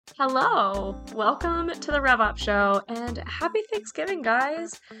Hello, welcome to the RevOp Show, and happy Thanksgiving,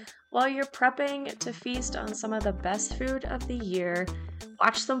 guys! While you're prepping to feast on some of the best food of the year,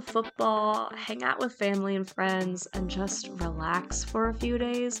 watch some football, hang out with family and friends, and just relax for a few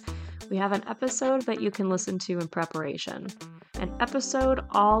days, we have an episode that you can listen to in preparation. An episode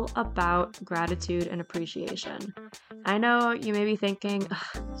all about gratitude and appreciation. I know you may be thinking,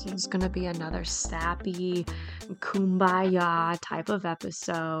 it's gonna be another sappy, kumbaya type of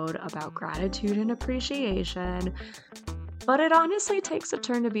episode about gratitude and appreciation, but it honestly takes a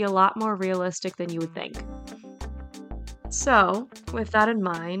turn to be a lot more realistic than you would think. So, with that in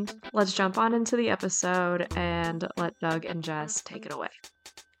mind, let's jump on into the episode and let Doug and Jess take it away.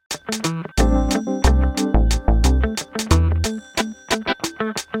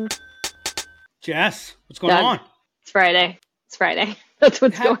 Jess, what's going Doug, on? It's Friday. That's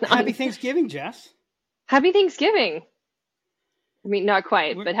what's going on. Happy Thanksgiving, Jess. Happy Thanksgiving. I mean, not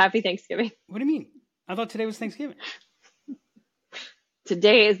quite, but happy Thanksgiving. What do you mean? I thought today was Thanksgiving.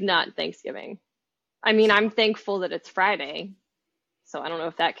 Today is not Thanksgiving. I mean, I'm thankful that it's Friday, so I don't know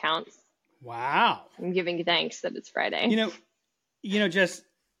if that counts. Wow. I'm giving thanks that it's Friday. You know, Jess,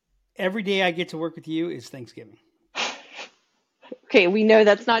 every day I get to work with you is Thanksgiving. Okay, we know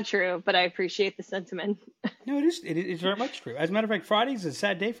that's not true, but I appreciate the sentiment. No, it is. It is very much true. As a matter of fact, Friday is a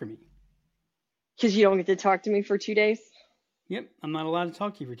sad day for me. Because you don't get to talk to me for 2 days? Yep, I'm not allowed to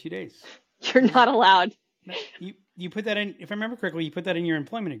talk to you for 2 days. You're not allowed. No, you put that in, if I remember correctly, you put that in your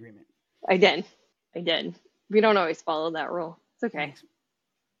employment agreement. I did. We don't always follow that rule. It's okay.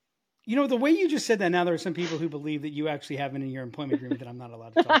 You know, the way you just said that, now there are some people who believe that you actually have it in your employment agreement that I'm not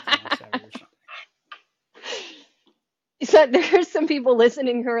allowed to talk to you on Saturday or something. So there's some people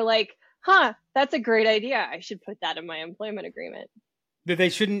listening who are like, that's a great idea. I should put that in my employment agreement. That I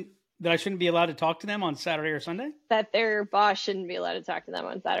shouldn't be allowed to talk to them on Saturday or Sunday? That their boss shouldn't be allowed to talk to them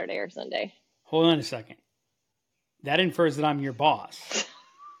on Saturday or Sunday. Hold on a second. That infers that I'm your boss.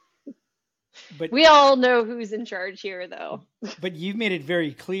 But we all know who's in charge here, though. But you've made it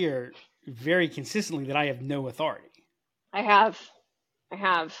very clear, very consistently, that I have no authority. I have.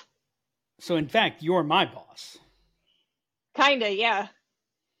 So, in fact, you're my boss. Kinda, yeah.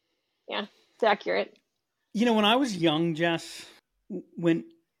 Yeah, it's accurate. You know, when I was young, Jess, when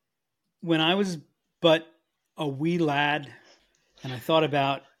I was but a wee lad, and I thought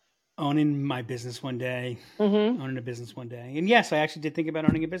about owning my business one day, owning a business one day. And yes, I actually did think about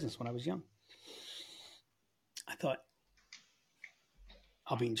owning a business when I was young. I thought,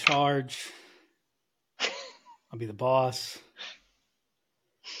 I'll be in charge. I'll be the boss.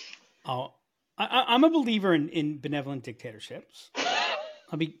 I'm a believer in benevolent dictatorships.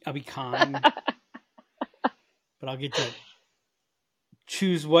 I'll be kind, but I'll get to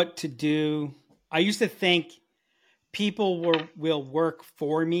choose what to do. I used to think people will work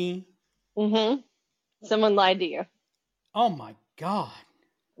for me. Someone lied to you. Oh my God.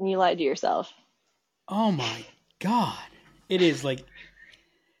 And you lied to yourself. Oh my God. It is like,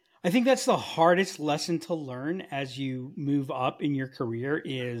 I think that's the hardest lesson to learn as you move up in your career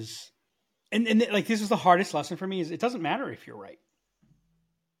is, and like, this is the hardest lesson for me is it doesn't matter if you're right.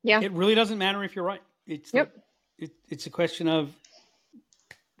 Yeah. It really doesn't matter if you're right. It's yep. Like, it's a question of,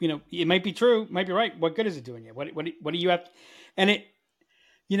 you know, it might be true, might be right. What good is it doing you? What do you have? And it,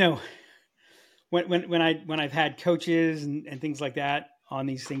 you know, when I've had coaches and things like that on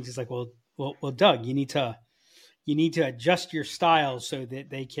these things, it's like, well, Doug, you need to adjust your style so that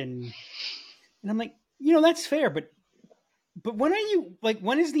they can. And I'm like, you know, that's fair, but when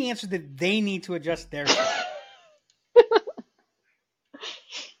is the answer that they need to adjust their style?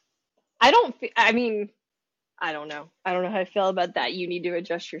 I don't know. I don't know how I feel about that. You need to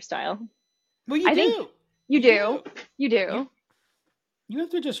adjust your style. Well, you do. Think you do. You do. You have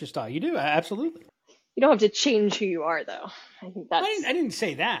to adjust your style. You do. Absolutely. You don't have to change who you are, though. I think that's. I didn't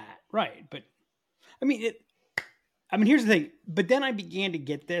say that. Right. But I mean, here's the thing. But then I began to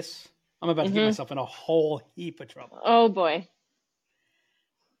get this. I'm about to get myself in a whole heap of trouble. Oh boy.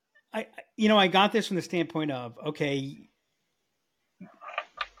 I got this from the standpoint of, okay,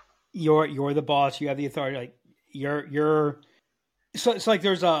 you're the boss. You have the authority. Like you're. So it's like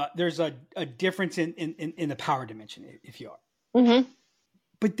there's a difference in the power dimension if you are.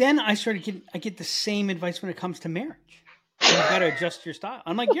 But then I get the same advice when it comes to marriage. You've got to adjust your style.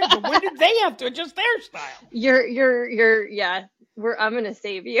 I'm like, yeah, but when did they have to adjust their style? Yeah. I'm gonna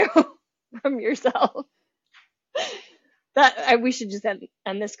save you from yourself. We should just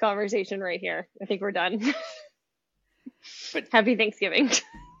end this conversation right here. I think we're done. But happy Thanksgiving.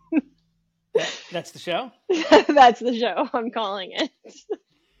 That's the show? That's the show. I'm calling it.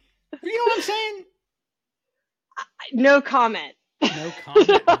 You know what I'm saying? No comment. No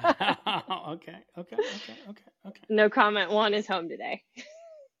comment. Okay. No comment. Juan is home today.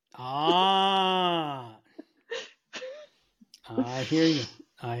 Ah, I hear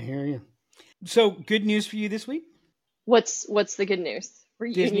you. So, good news for you this week? What's the good news?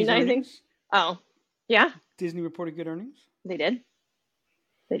 We're Disney's unionizing? earnings. Oh, yeah, Disney reported good earnings. they did.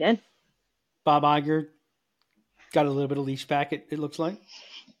 They did. Bob Iger got a little bit of leash back, it looks like.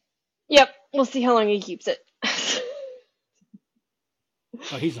 Yep. We'll see how long he keeps it.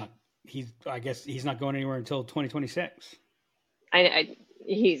 Oh, I guess he's not going anywhere until 2026.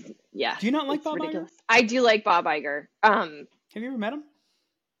 He's, yeah. Do you not like it's Bob ridiculous. Iger? I do like Bob Iger. Have you ever met him?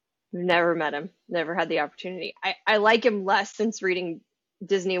 Never met him. Never had the opportunity. I like him less since reading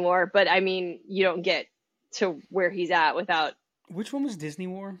Disney War, but I mean, you don't get to where he's at without. Which one was Disney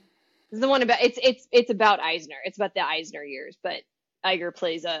War? The one about it's about Eisner. It's about the Eisner years, but Iger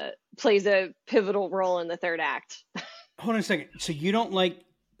plays a pivotal role in the third act. Hold on a second. So you don't like?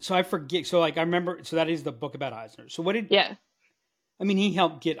 So I forget. So like I remember. So that is the book about Eisner. So what did? Yeah. I mean, he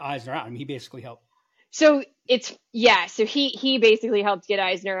helped get Eisner out. I mean, he basically helped. So So he basically helped get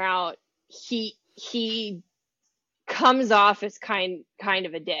Eisner out. He comes off as kind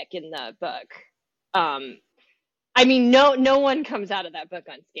of a dick in the book. I mean, no one comes out of that book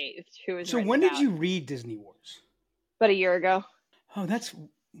unscathed. So when did you read Disney Wars? About a year ago. Oh,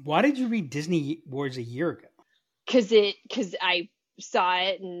 why did you read Disney Wars a year ago? Because I saw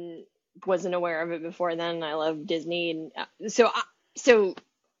it and wasn't aware of it before then. And I love Disney, and so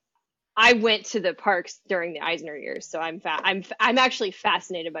I went to the parks during the Eisner years. So I'm actually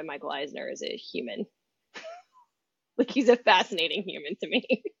fascinated by Michael Eisner as a human. Like, he's a fascinating human to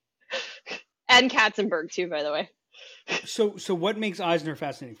me. And Katzenberg too, by the way. So what makes Eisner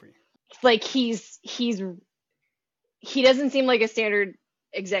fascinating for you? Like, he doesn't seem like a standard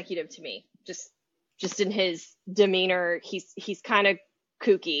executive to me. Just in his demeanor, he's kind of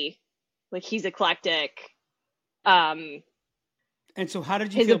kooky. Like, he's eclectic. And so how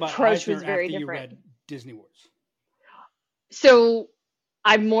did you feel about Eisner after you read Disney Wars? So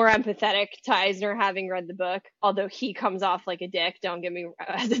I'm more empathetic to Eisner having read the book, although he comes off like a dick.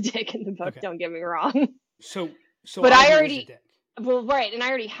 As a dick in the book. Okay. Don't get me wrong. So but Eisner I already, is a dick. Well, right, and I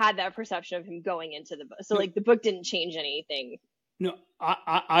already had that perception of him going into the book. So like the book didn't change anything. No,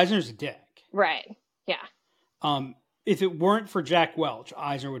 Eisner's a dick. Right. Yeah. If it weren't for Jack Welch,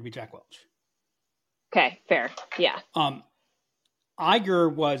 Eisner would be Jack Welch. Okay, fair. Yeah.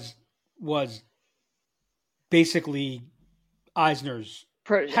 Iger was basically Eisner's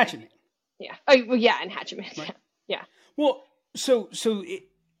protege. hatchet man. Yeah. Oh, well, yeah, and hatchet man. Right. Yeah. Well,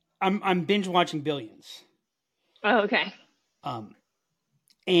 I'm binge watching Billions. Oh, okay.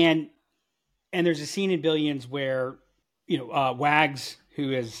 And there's a scene in Billions where Wags,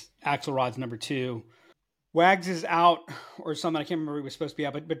 who is Axelrod's number 2, Wags is out or something. I can't remember who was supposed to be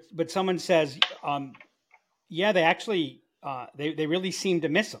out, but someone says, yeah, they actually they really seem to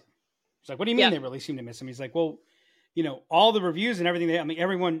miss him. It's like, what do you mean they really seem to miss him? He's like, well, all the reviews and everything.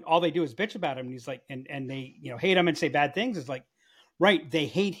 Everyone, all they do is bitch about him. And he's like, and they hate him and say bad things. It's like, right, they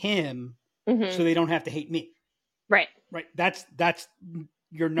hate him, so they don't have to hate me. Right. That's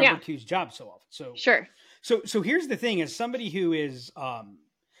your number two's job so often. So sure. So here's the thing: as somebody who is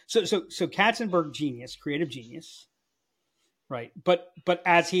so Katzenberg, genius, creative genius, right? But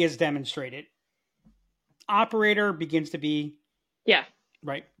as he has demonstrated, operator begins to be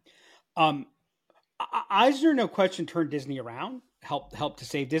right. Eisner, no question, turned Disney around, helped to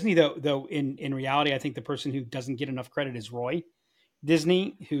save Disney. Though in reality, I think the person who doesn't get enough credit is Roy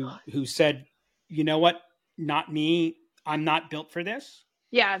Disney, who said, you know what, not me. I'm not built for this.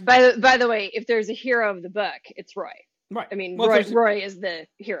 Yeah. By the way, if there's a hero of the book, it's Roy. Right. I mean, Roy is the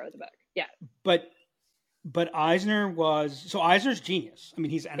hero of the book. Yeah. But Eisner's genius. I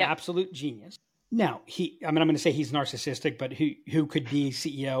mean, he's an absolute genius. Now I'm going to say he's narcissistic, but who could be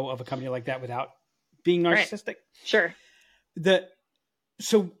CEO of a company like that without being narcissistic? Right. Sure.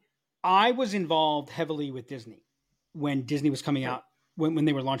 So I was involved heavily with Disney when Disney was coming out, when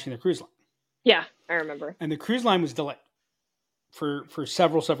they were launching their cruise line. Yeah, I remember. And the cruise line was delayed for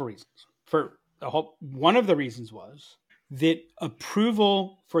several reasons. One of the reasons was that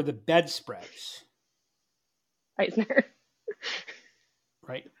approval for the bedspreads. Eisner.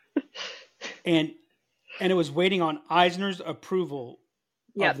 Right. And it was waiting on Eisner's approval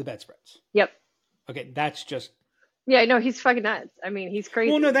of the bedspreads. Yep. Okay, that's just. Yeah, no, he's fucking nuts. I mean, he's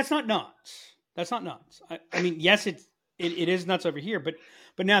crazy. Well, no, that's not nuts. That's not nuts. I mean, yes, it is nuts over here, but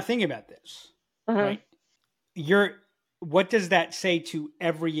now think about this, right? What does that say to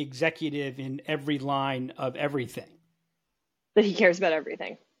every executive in every line of everything? That he cares about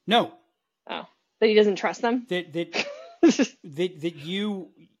everything. No. Oh, that he doesn't trust them. That that you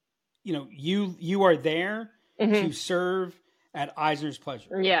are there to serve at Eisner's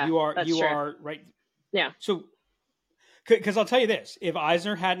pleasure. Yeah, you are that's true. are right. Yeah. So, because I'll tell you this, if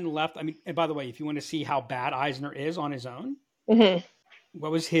Eisner hadn't left, I mean, and by the way, if you want to see how bad Eisner is on his own,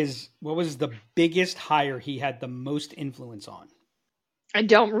 what was the biggest hire he had the most influence on? I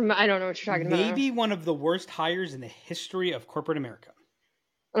don't remember. I don't know what you're talking about. Maybe one of the worst hires in the history of corporate America.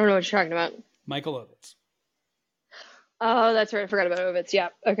 I don't know what you're talking about. Michael Ovitz. Oh, that's right. I forgot about Ovitz. Yeah.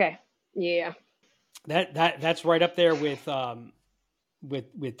 Okay. Yeah. That's right up there with Time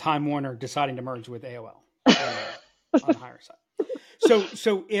Warner deciding to merge with AOL on the higher side.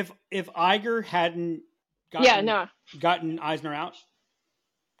 So if Iger hadn't gotten Eisner out,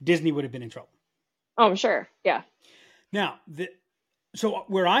 Disney would have been in trouble. Oh, I'm sure. Yeah. Now, so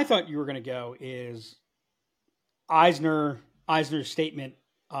where I thought you were going to go is Eisner's statement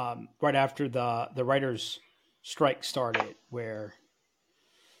right after the writers' strike started, where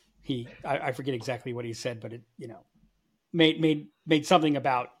I forget exactly what he said, but it made something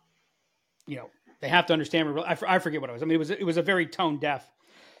about they have to understand. I forget what it was. I mean, it was a very tone deaf.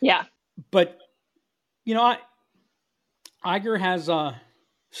 Yeah. But Iger has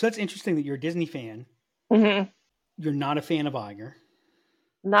so that's interesting that you're a Disney fan. Mm-hmm. You're not a fan of Iger.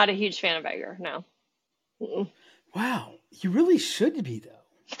 Not a huge fan of Iger. No. Mm-mm. Wow, you really should be though.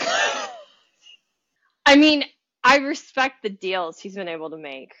 I mean, I respect the deals he's been able to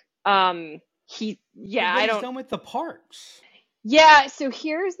make. He's done with the parks. Yeah, so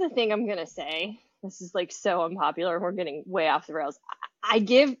here's the thing I'm gonna say. This is like so unpopular. We're getting way off the rails.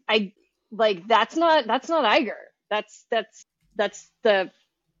 That's not Iger. That's the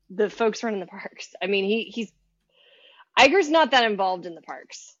folks running the parks. I mean, Iger's not that involved in the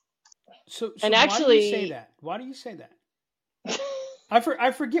parks. So and why actually, do you say that? Why do you say that?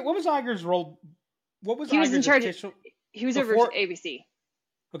 I forget, what was Iger's role? What was Iger's in charge? official? He was over ABC.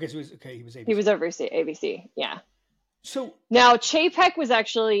 Okay, so he was ABC. He was over ABC. Yeah. So now Chapek was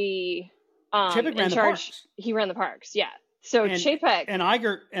actually Chapek ran in charge. The parks. He ran the parks. Yeah. So Chapek and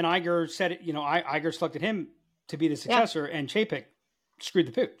Iger said it. Iger selected him to be the successor, and Chapek screwed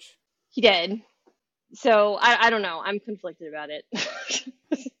the pooch. He did. So I don't know. I'm conflicted about it.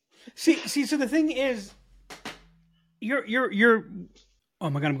 see. So the thing is, you're. Oh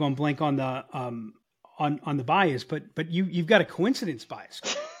my God, I'm going blank on the on the bias, but you've got a coincidence bias.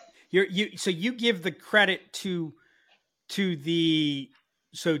 So you give the credit to the.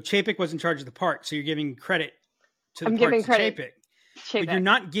 So Chapek was in charge of the park, so you're giving credit to the parks to Chapek. But you're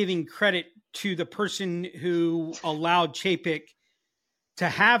not giving credit to the person who allowed Chapek to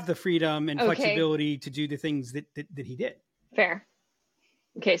have the freedom and flexibility to do the things that he did. Fair.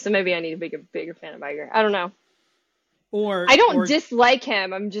 Okay, so maybe I need a bigger fan of Iger. I don't know. Or I don't dislike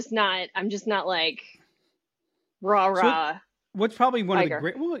him. I'm just not like rah. So what's probably one Iger. Of the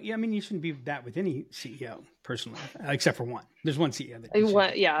great? Well, yeah, I mean, you shouldn't be that with any CEO personally, except for one. There's one CEO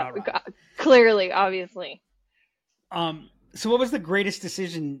that. Clearly, obviously. So what was the greatest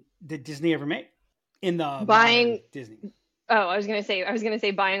decision that Disney ever made in the buying Disney? Oh, I was gonna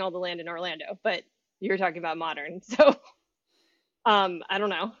say buying all the land in Orlando, but you were talking about modern, so I don't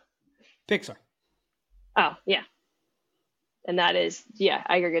know. Pixar. Oh yeah, and that is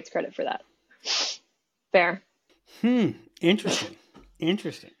Iger gets credit for that. Fair. Interesting.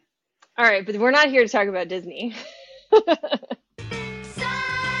 All right, but we're not here to talk about Disney.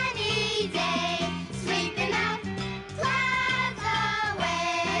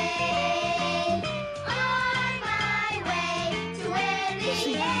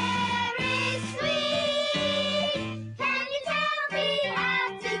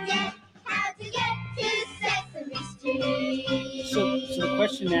 So the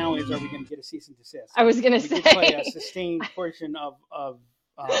question now is, are we going to get a cease and desist? I was going to say we play a sustained portion of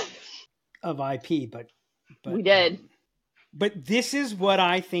IP, but we did. But this is what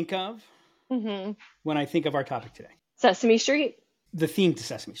I think of when I think of our topic today: Sesame Street. The theme to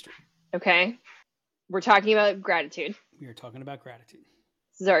Sesame Street. Okay, we're talking about gratitude. We are talking about gratitude.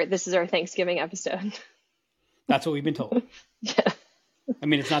 This is our Thanksgiving episode. That's what we've been told. Yeah. I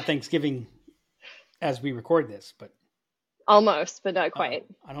mean, it's not Thanksgiving as we record this, but. Almost, but not quite.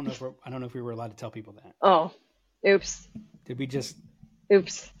 I don't know if we were allowed to tell people that. Oh, oops. Did we just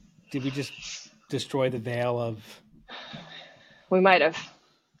destroy the veil of? We might have.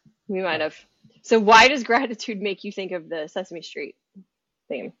 So why does gratitude make you think of the Sesame Street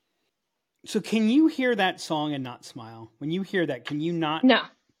theme? So can you hear that song and not smile? When you hear that, can you not? No.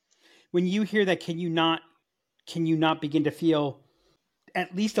 When you hear that, can you not begin to feel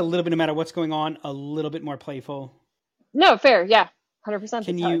at least a little bit, no matter what's going on, a little bit more playful? No, fair. Yeah. 100%.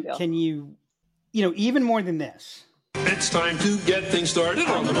 Can you, even more than this, It's time to get things started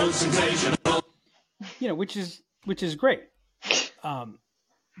on the most sensational. Which is great.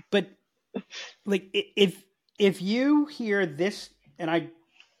 But like if you hear this, and I,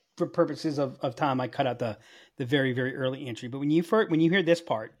 for purposes of time, I cut out the very, very early entry. But when you hear this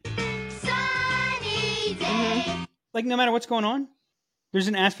part, like no matter what's going on, there's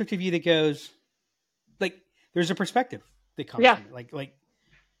an aspect of you that goes, like there's a perspective that comes from it. Like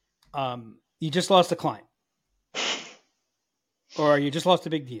you just lost a client, or you just lost a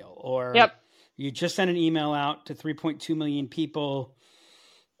big deal, or you just sent an email out to 3.2 million people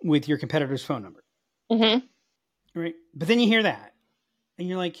with your competitor's phone number. Mm-hmm. Right. But then you hear that and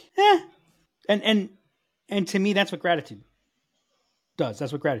you're like, and to me, that's what gratitude does.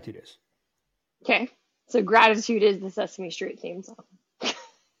 That's what gratitude is. Okay. So gratitude is the Sesame Street theme song. Is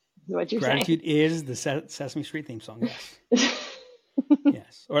what you're gratitude saying. is the Sesame Street theme song. Yes.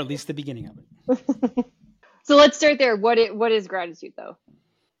 Yes. Or at least the beginning of it. So let's start there. What is gratitude though?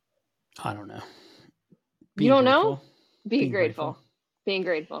 I don't know. You don't know? Being grateful. Being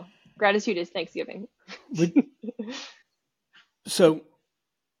grateful. Gratitude is Thanksgiving. So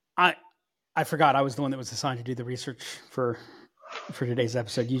I forgot I was the one that was assigned to do the research for today's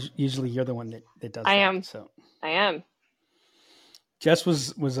episode. Usually you're the one that does that. I am. Jess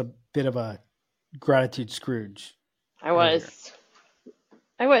was a bit of a gratitude Scrooge. I was,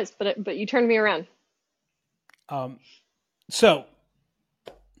 but you turned me around. So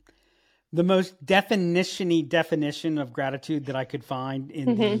the most definition of gratitude that I could find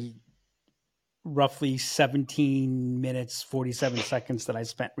in the roughly 17 minutes, 47 seconds that I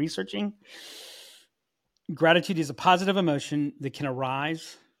spent researching, gratitude is a positive emotion that can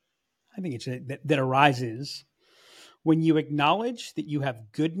arise. I think it's that arises when you acknowledge that you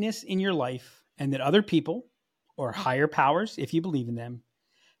have goodness in your life and that other people or higher powers, if you believe in them,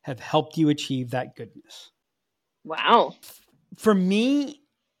 have helped you achieve that goodness. Wow. For me,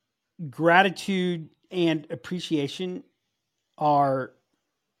 gratitude and appreciation are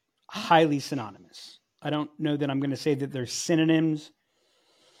highly synonymous. I don't know that I'm going to say that they're synonyms,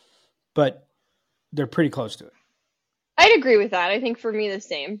 but they're pretty close to it. I'd agree with that. I think for me, the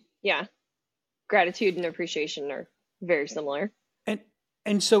same. Yeah. Gratitude and appreciation are very similar.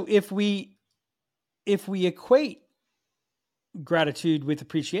 And so if we equate gratitude with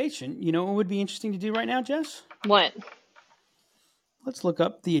appreciation, what would be interesting to do right now, Jess? What? Let's look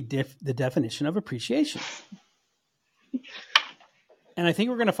up the definition of appreciation. And I think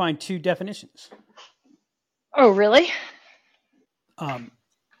we're going to find two definitions. Oh, really?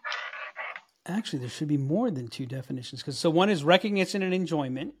 Actually, there should be more than two definitions. So one is recognition and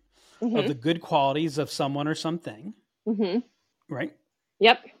enjoyment of the good qualities of someone or something. Mm-hmm. Right?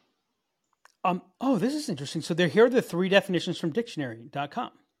 Yep. This is interesting. So here are the three definitions from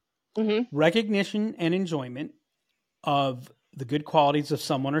dictionary.com. Mm-hmm. Recognition and enjoyment of the good qualities of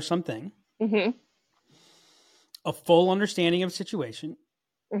someone or something. Mm-hmm. A full understanding of a situation.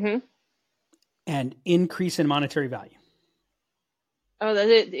 Mm-hmm. And increase in monetary value. Oh,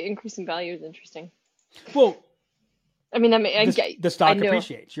 the increase in value is interesting. Well, I mean, I get the stock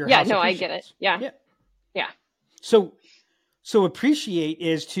appreciates. Your house appreciates. I get it. Yeah. So appreciate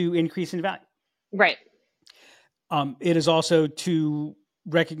is to increase in value. Right. It is also to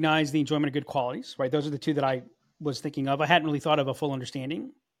recognize the enjoyment of good qualities. Right. Those are the two that I was thinking of. I hadn't really thought of a full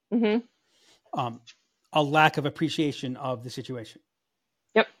understanding. Mm-hmm. A lack of appreciation of the situation.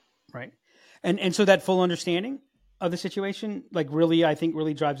 Yep. Right. And so that full understanding of the situation, I think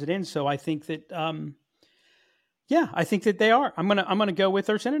really drives it in. So I think that, I think that they are. I'm gonna go with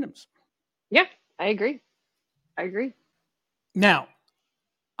their synonyms. Yeah, I agree. Now,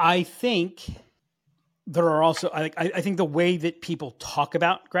 I think there are also, I think the way that people talk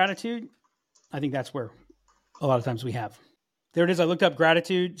about gratitude, I think that's where a lot of times we have. There it is. I looked up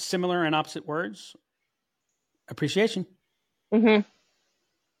gratitude, similar and opposite words. Appreciation. Mm-hmm.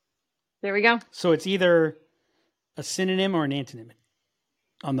 There we go. So it's either a synonym or an antonym.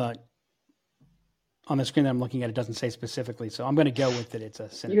 On the screen that I'm looking at, it doesn't say specifically, so I'm going to go with it. It's a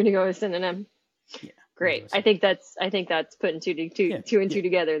synonym. You're going to go with synonym. Yeah. Great. I think that's putting two and two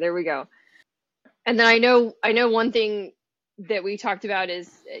together. There we go. And then I know one thing that we talked about is,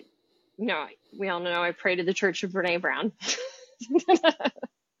 we all know I pray to the Church of Brene Brown.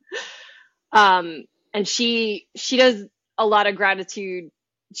 And she does a lot of gratitude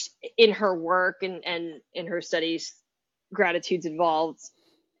in her work and in her studies. Gratitude's involved.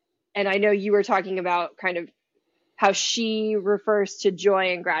 And I know you were talking about kind of how she refers to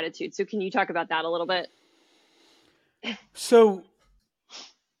joy and gratitude. So can you talk about that a little bit? So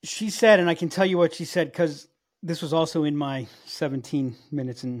she said, and I can tell you what she said, because this was also in my 17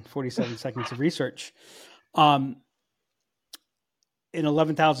 minutes and 47 seconds of research. in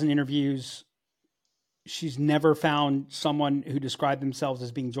 11,000 interviews, she's never found someone who described themselves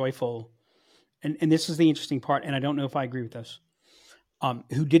as being joyful. And this is the interesting part, and I don't know if I agree with this,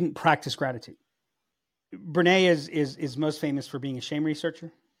 who didn't practice gratitude. Brene is most famous for being a shame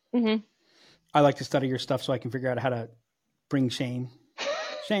researcher. Mm-hmm. I like to study your stuff so I can figure out how to bring shame.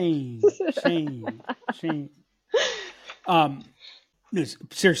 Shame. No,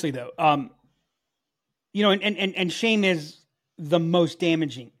 seriously though, and shame is the most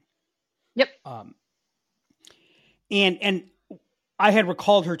damaging. Yep. And I had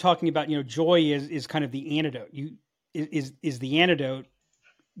recalled her talking about, joy is kind of the antidote. Is the antidote.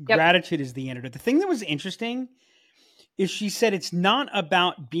 Yep. Gratitude is the antidote. The thing that was interesting is she said it's not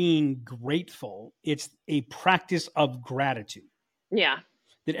about being grateful. It's a practice of gratitude. Yeah.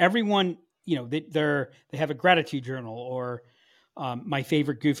 That everyone, they have a gratitude journal, or my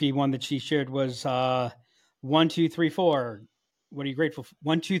favorite goofy one that she shared was 1, 2, 3, 4. What are you grateful for?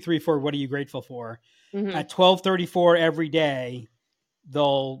 1, 2, 3, 4. What are you grateful for? Mm-hmm. At 12:34 every day,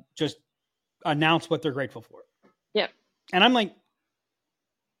 they'll just announce what they're grateful for. Yeah. And I'm like,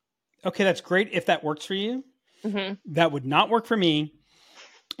 okay, that's great if that works for you. Mm-hmm. That would not work for me.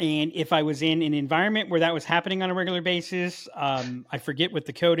 And if I was in an environment where that was happening on a regular basis, I forget what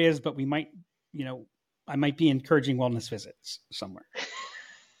the code is, but we might, I might be encouraging wellness visits somewhere.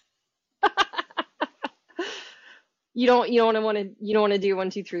 You don't want to do 1,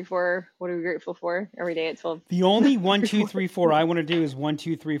 2, 3, 4. What are we grateful for every day at 12? The only 1, 2, 3, 4 I want to do is 1,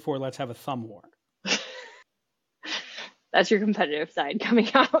 2, 3, 4. Let's have a thumb war. That's your competitive side coming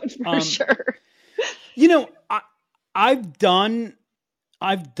out for sure. I've done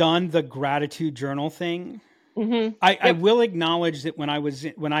the gratitude journal thing. Mm-hmm. I will acknowledge that when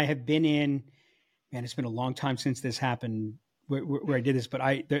I have been in, man, it's been a long time since this happened where I did this, but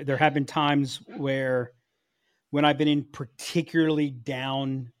there have been times where when I've been in particularly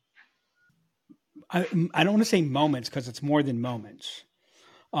down, I don't want to say moments because it's more than moments.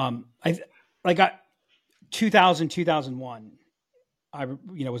 2000, 2001,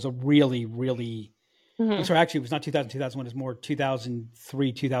 was a really, really, mm-hmm. sorry, actually it was not 2000, 2001, it's more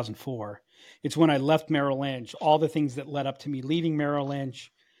 2003, 2004. It's when I left Merrill Lynch, all the things that led up to me leaving Merrill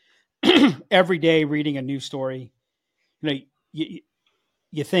Lynch, every day reading a news story. You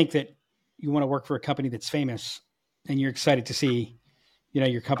think that you want to work for a company that's famous and you're excited to see,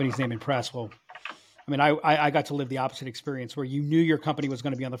 your company's name in press. Well, I mean, I got to live the opposite experience where you knew your company was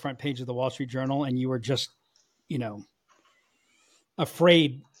going to be on the front page of the Wall Street Journal and you were just,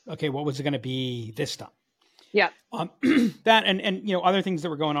 afraid, okay, what was it going to be this time? Yeah. That and other things that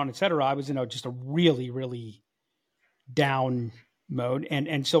were going on, et cetera. I was in just a really, really down mode.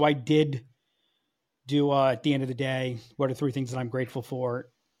 And so I did do, at the end of the day, what are 3 things that I'm grateful for?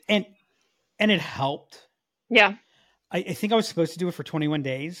 And it helped. Yeah. I think I was supposed to do it for 21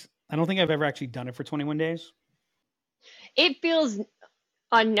 days. I don't think I've ever actually done it for 21 days. It feels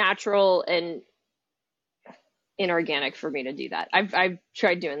unnatural and inorganic for me to do that. I've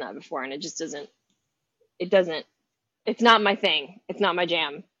tried doing that before and it just doesn't, it's not my thing. It's not my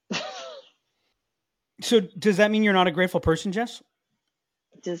jam. So does that mean you're not a grateful person, Jess?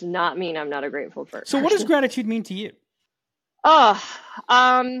 It does not mean I'm not a grateful person. So what does gratitude mean to you?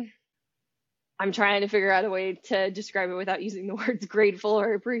 I'm trying to figure out a way to describe it without using the words grateful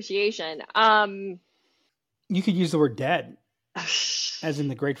or appreciation. You could use the word dead, as in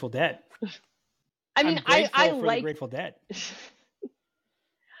the Grateful Dead. I mean, I like the Grateful Dead.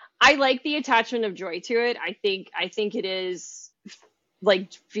 I like the attachment of joy to it. I think it is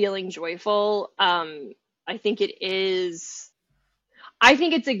like feeling joyful. I think it's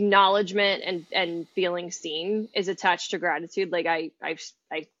acknowledgement and feeling seen is attached to gratitude. Like I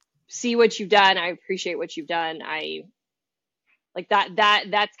see what you've done. I appreciate what you've done. I like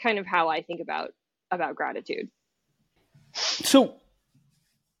that's kind of how I think about gratitude. So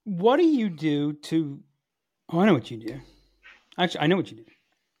what do you do to, I know what you do. Actually, I know what you do.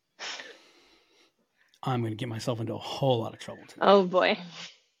 I'm going to get myself into a whole lot of trouble today. Oh boy.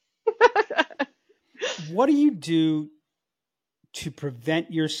 What do you do to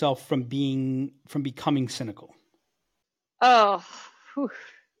prevent yourself from becoming cynical? Oh, whew.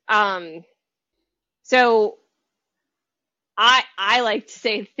 So I like to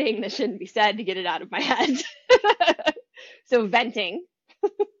say a thing that shouldn't be said to get it out of my head. So venting.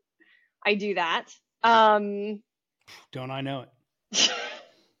 I do that. Don't I know it?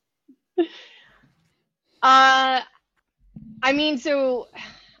 I mean, so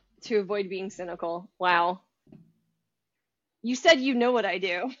to avoid being cynical, wow. You said you know what I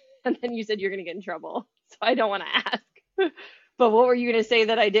do, and then you said you're going to get in trouble. So I don't want to ask. But what were you going to say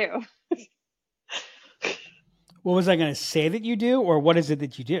that I do? What was I going to say that you do, or what is it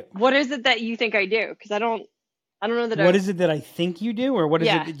that you do? What is it that you think I do? Because I don't know that. What is it that I think you do, or what is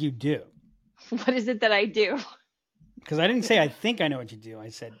Yeah. it that you do? What is it that I do? Because I didn't say I think I know what you do. I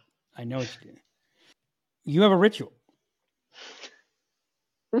said I know what you do. You have a ritual.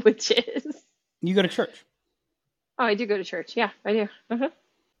 Which is? You go to church. Oh, I do go to church. Yeah, I do. Uh-huh.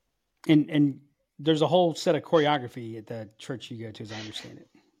 And there's a whole set of choreography at the church you go to, as I understand it.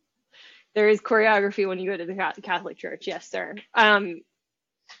 There is choreography when you go to the Catholic Church. Yes, sir. And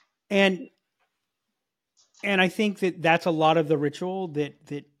I think that that's a lot of the ritual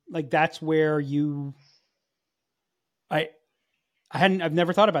that like, that's where I've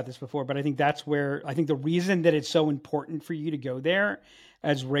never thought about this before, but I think that's where, I think the reason that it's so important for you to go there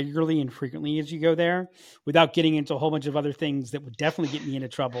as regularly and frequently as you go there, without getting into a whole bunch of other things that would definitely get me into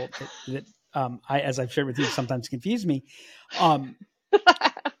trouble, that as I've shared with you, sometimes confuse me.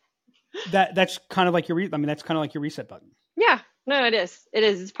 That's kind of like that's kind of like your reset button. Yeah, no, it is.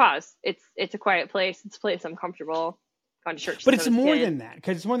 It's pause. It's a quiet place. It's a place I'm comfortable. Gone to church. But it's more than that,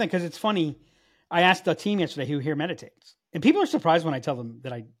 because it's funny. I asked a team yesterday who here meditates, and people are surprised when I tell them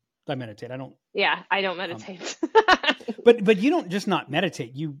that I meditate. I don't. Yeah, I don't meditate. But you don't just not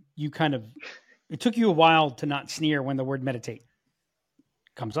meditate. You kind of. It took you a while to not sneer when the word meditate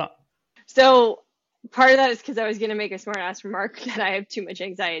comes up. So part of that is because I was going to make a smart ass remark that I have too much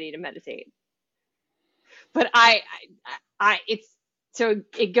anxiety to meditate. But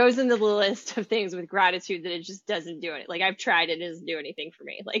it goes into the list of things with gratitude that it just doesn't do it. Like, I've tried, it doesn't do anything for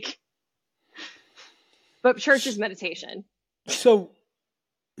me. Like, but church is meditation. So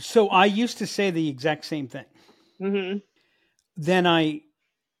I used to say the exact same thing. Mm-hmm. Then I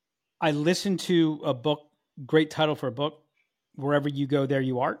listened to a book, great title for a book, Wherever You Go, There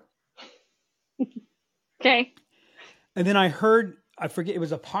You Are. Okay. And then I forget, it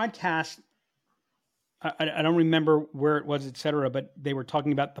was a podcast. I don't remember where it was, et cetera, but they were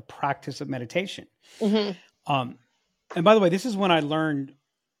talking about the practice of meditation. Mm-hmm. And by the way, this is when I learned,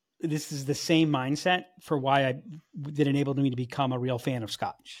 this is the same mindset for why that enabled me to become a real fan of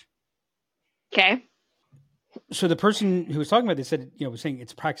Scotch. Okay. So the person who was talking about this said, was saying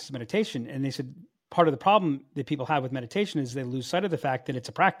it's a practice of meditation. And they said, part of the problem that people have with meditation is they lose sight of the fact that it's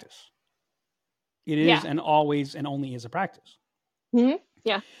a practice. It is and always and only is a practice. Mm-hmm.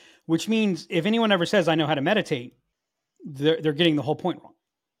 Yeah. Which means if anyone ever says, I know how to meditate, they're getting the whole point wrong.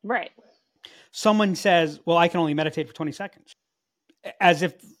 Right. Someone says, well, I can only meditate for 20 seconds. As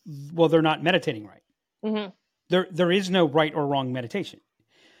if, well, they're not meditating right. Mm-hmm. There is no right or wrong meditation.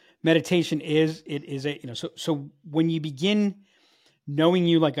 Meditation is so when you begin knowing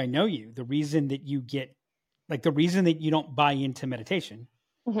you like I know you, the reason that you don't buy into meditation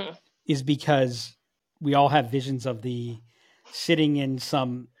mm-hmm. is because we all have visions of the sitting in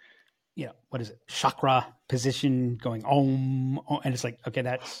some, what is it? Chakra position going om, and it's like, okay,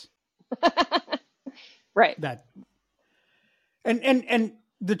 that's right. That. And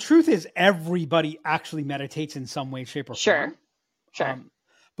the truth is everybody actually meditates in some way, shape, or form. Sure.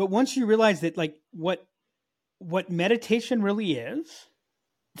 But once you realize that, like, what meditation really is,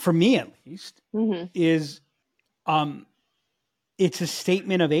 for me at least, mm-hmm. is it's a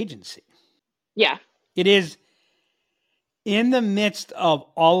statement of agency. Yeah. It is in the midst of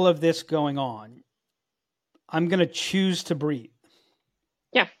all of this going on, I'm going to choose to breathe.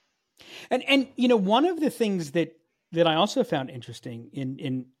 Yeah. And one of the things that I also found interesting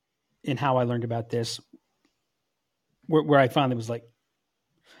in how I learned about this, where I found it was like,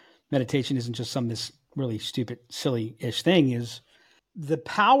 meditation isn't just this really stupid, silly-ish thing, is the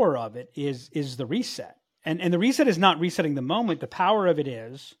power of it is the reset. And the reset is not resetting the moment. The power of it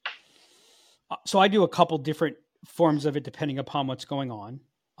is, so I do a couple different forms of it depending upon what's going on.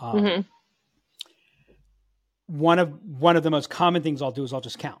 Mm-hmm. One of the most common things I'll do is I'll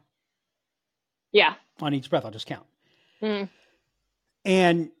just count. Yeah. On each breath, I'll just count. Mm.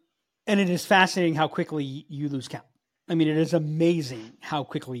 And it is fascinating how quickly you lose count. I mean, it is amazing how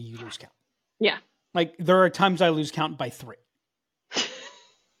quickly you lose count. Yeah. Like, there are times I lose count by 3.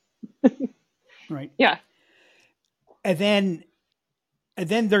 Right? Yeah. And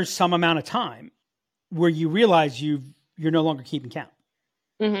then there's some amount of time where you realize you're no longer keeping count.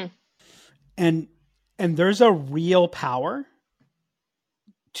 Mm-hmm. And there's a real power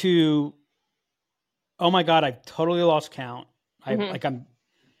to, oh my God, I've totally lost count. Mm-hmm. I'm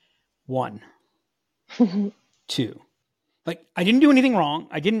 1, 2. Like, I didn't do anything wrong.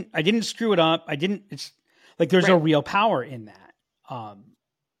 I didn't screw it up. It's like, there's a real power in that.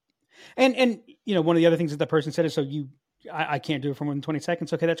 And one of the other things that the person said is, so I can't do it for more than 20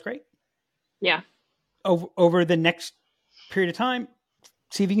 seconds. Okay, that's great. Yeah. Over the next period of time,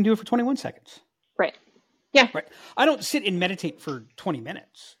 see if you can do it for 21 seconds. Right. Yeah. Right. I don't sit and meditate for 20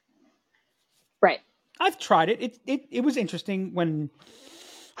 minutes. Right. I've tried it. It was interesting when,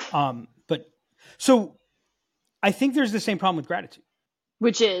 but so I think there's the same problem with gratitude.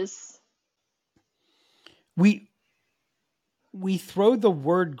 Which is? We throw the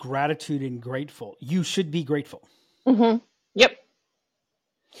word gratitude and grateful. You should be grateful. Mm-hmm. Yep.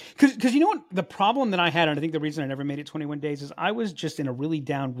 Because you know what? The problem that I had, and I think the reason I never made it 21 days is I was just in a really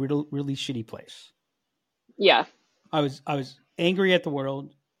down, really shitty place. Yeah. I was angry at the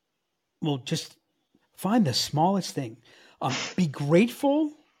world. Well, just find the smallest thing. Be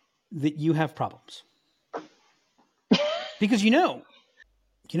grateful that you have problems. Because you know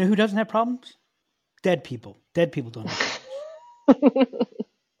who doesn't have problems? Dead people. Dead people don't have problems.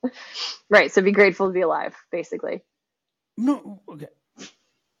 Right. So be grateful to be alive, basically. No. Okay.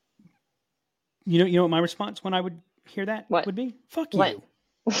 You know what my response when I would hear that would be? Fuck you.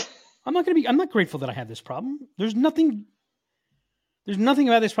 What? I'm not grateful that I have this problem. There's nothing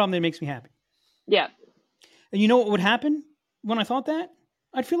about this problem that makes me happy. Yeah. And you know what would happen when I thought that?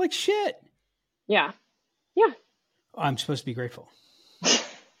 I'd feel like shit. Yeah. Yeah. I'm supposed to be grateful.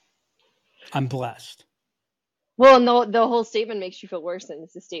 I'm blessed. Well, and the whole statement makes you feel worse, and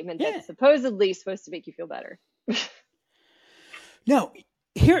it's a statement Yeah. that's supposedly supposed to make you feel better. No,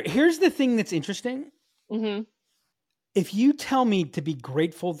 here's the thing that's interesting. Mm-hmm. If you tell me to be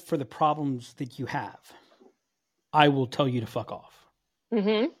grateful for the problems that you have, I will tell you to fuck off.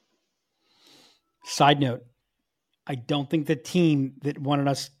 Mm-hmm. Side note, I don't think the team that wanted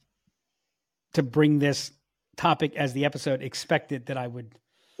us to bring this topic as the episode expected that I would.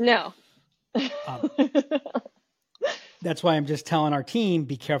 No. That's why I'm just telling our team,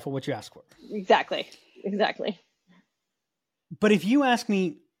 be careful what you ask for. Exactly. But if you ask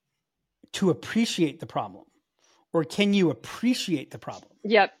me to appreciate the problem, or can you appreciate the problem?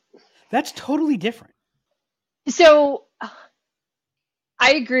 Yep. That's totally different. So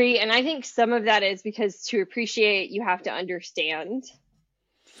I agree. And I think some of that is because to appreciate, you have to understand.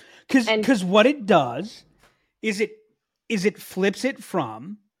 Because what it does is it flips it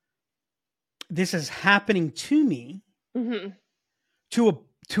from this is happening to me Mm-hmm. to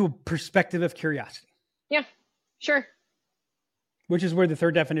a perspective of curiosity. Yeah, sure. Which is where the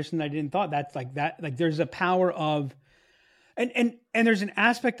third definition I didn't thought that's like that. Like there's a power of, and there's an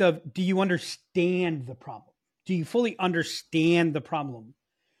aspect of, do you understand the problem? Do you fully understand the problem?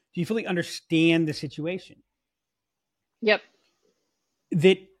 Do you fully understand the situation? Yep.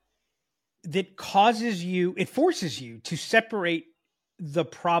 That causes you, it forces you to separate the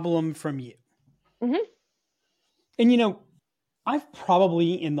problem from you. Mm-hmm. And I've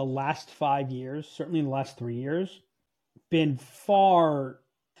probably in the last 5 years, certainly in the last 3 years, been far.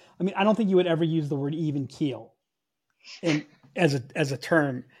 I mean, I don't think you would ever use the word even keel as a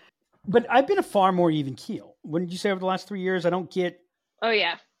term, but I've been a far more even keel. Wouldn't you say over the last 3 years? I don't get. Oh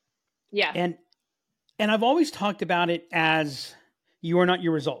yeah. Yeah. And I've always talked about it as you are not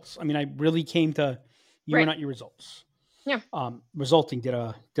your results. I mean, I really came to you are not your results. Yeah. Resulting did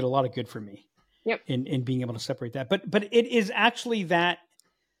a lot of good for me. Yep. In being able to separate that. But it is actually that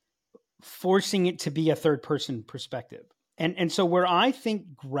forcing it to be a third person perspective. And so where I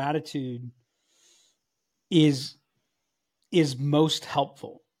think gratitude is most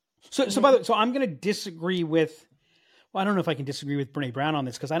helpful. So by the way, so I'm going to disagree with, well, I don't know if I can disagree with Brene Brown on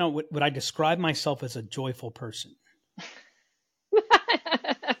this because I don't, would I describe myself as a joyful person?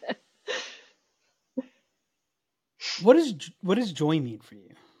 What does joy mean for you?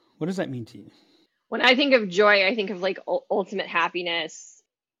 What does that mean to you? When I think of joy, I think of like ultimate happiness.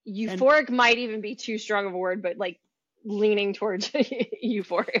 Euphoric might even be too strong of a word, but like leaning towards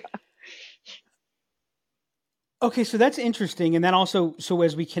euphoria. Okay, so that's interesting. And then also, so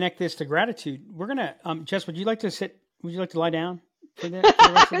as we connect this to gratitude, we're going to, Jess, would you like to lie down for the rest I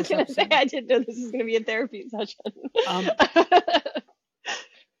of was this going to say, episode? I didn't know this was going to be a therapy session.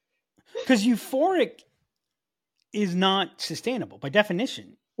 Because euphoric is not sustainable by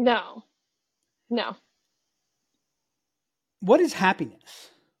definition. No. What is happiness?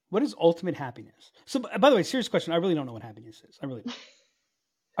 What is ultimate happiness? So, by the way, serious question. I really don't know what happiness is. I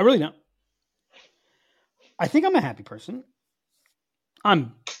really don't. I think I'm a happy person.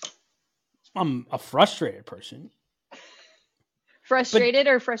 I'm a frustrated person. Frustrated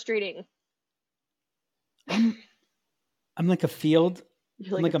or frustrating? I'm like a field.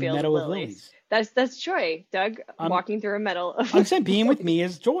 You're I'm like a field meadow of lilies. That's joy, Doug. Walking through a meadow. I'm saying being with me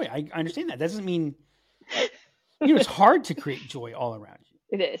is joy. I understand that. That doesn't mean it's hard to create joy all around you.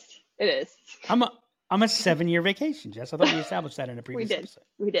 It is. I'm a 7-year vacation, Jess. I thought we established that in a previous episode.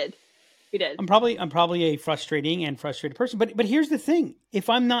 We did. I'm probably a frustrated person. But here's the thing: if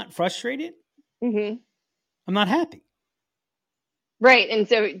I'm not frustrated, mm-hmm. I'm not happy. Right. And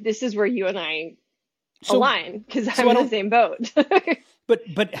so this is where you and I align, because I'm in the same boat.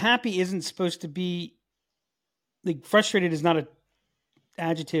 But happy isn't supposed to be, like, frustrated is not an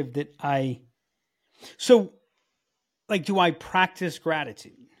adjective that so, like, do I practice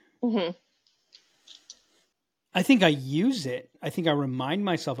gratitude? Mm-hmm. I think I use it. I think I remind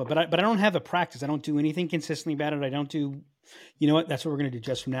myself of it, but I don't have a practice. I don't do anything consistently about it. I don't do, you know what? That's what we're going to do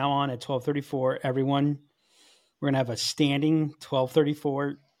just from now on at 12:34. Everyone, we're going to have a standing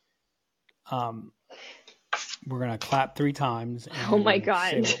 12:34. We're going to clap 3 times. Oh my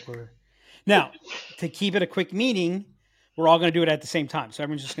God. Now, to keep it a quick meeting, we're all going to do it at the same time. So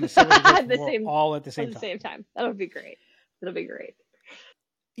everyone's just going to say all at the same time. That would be great. That'll be great.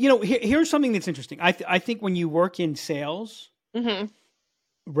 You know, here's something that's interesting. I think when you work in sales, mm-hmm.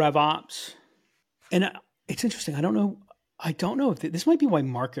 rev ops, and it's interesting. I don't know if this might be why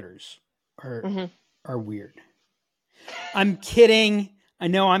marketers are weird. I'm kidding. I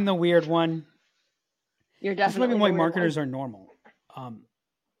know I'm the weird one. You're definitely. This might be why marketers are normal.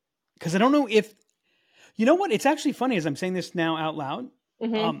 Because I don't know if, you know what? It's actually funny as I'm saying this now out loud.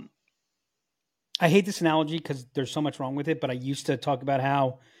 Mm-hmm. I hate this analogy because there's so much wrong with it, but I used to talk about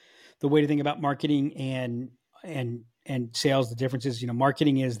how the way to think about marketing and sales, the difference is, you know,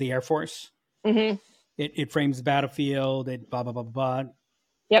 marketing is the Air Force. Mm-hmm. It frames the battlefield. It blah, blah, blah, blah.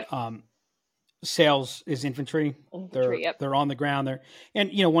 Yep. Sales is infantry. They're on the ground.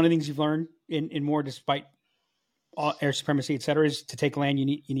 And, you know, one of the things you've learned in war, despite air supremacy, et cetera, is to take land, you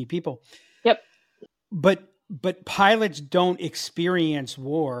need people. Yep. But pilots don't experience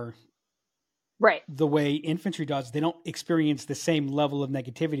war right the way infantry does. They don't experience the same level of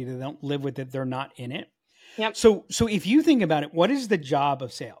negativity. They don't live with it. They're not in it. Yep. So if you think about it, what is the job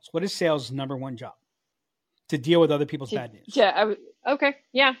of sales? What is sales' number one job? To deal with other people's bad news. Yeah. Okay.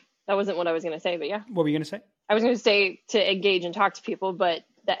 Yeah. That wasn't what I was going to say, but yeah. What were you going to say? I was going to say to engage and talk to people, but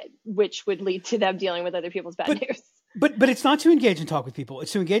which would lead to them dealing with other people's bad news. But it's not to engage and talk with people.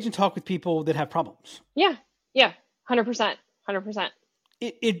 It's to engage and talk with people that have problems. Yeah. Yeah. 100%. 100%.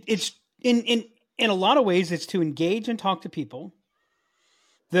 It's in a lot of ways, it's to engage and talk to people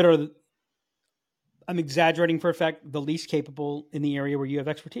that are, I'm exaggerating for effect, the least capable in the area where you have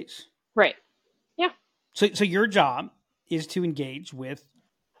expertise. Right. Yeah. So your job is to engage with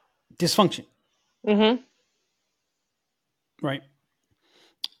dysfunction. Mm-hmm. Right.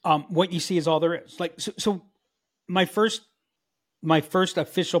 What you see is all there is. Like, so my first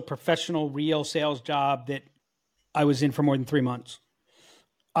official professional real sales job that I was in for more than 3 months,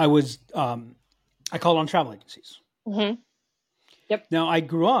 I called on travel agencies. Mm-hmm. Yep. Now I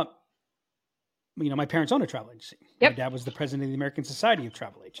grew up, you know, my parents owned a travel agency. Yep. My dad was the president of the American Society of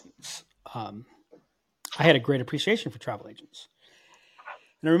Travel Agents. I had a great appreciation for travel agents.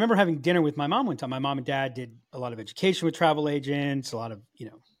 And I remember having dinner with my mom one time. My mom and dad did a lot of education with travel agents, a lot of, you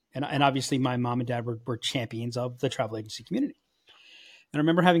know, and obviously my mom and dad were champions of the travel agency community. And I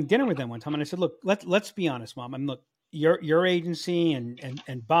remember having dinner with them one time and I said, look, let's be honest, Mom. Look, your agency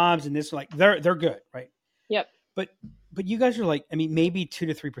and Bob's and this, like, they're good, right? Yep. But you guys are like, I mean, maybe 2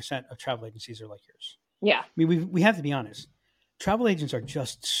 to 3% of travel agencies are like yours. Yeah. I mean, we have to be honest. Travel agents are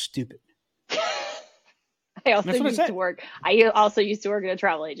just stupid. I also used to work in a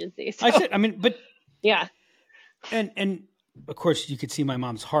travel agency. So. But yeah. And of course you could see my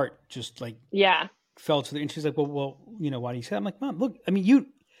mom's heart just like fell to the, and she's like, well, you know, why do you say that? I'm like, Mom, look, I mean,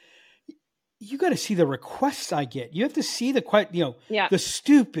 you got to see the requests I get. You have to see the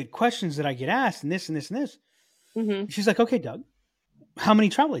stupid questions that I get asked and this and this and this. Mm-hmm. She's like, okay, Doug, how many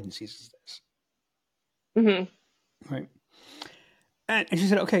travel agencies is this? Mm-hmm. Right. And she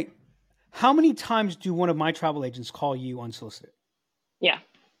said, okay, how many times do one of my travel agents call you unsolicited? Yeah.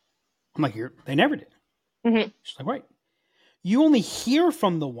 I'm like, they never did. Mm-hmm. She's like, right. You only hear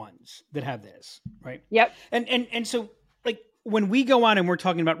from the ones that have this, right? Yep. And so, like, when we go on and we're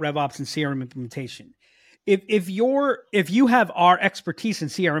talking about RevOps and CRM implementation, if you have our expertise in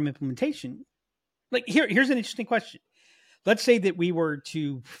CRM implementation, like here's an interesting question. Let's say that we were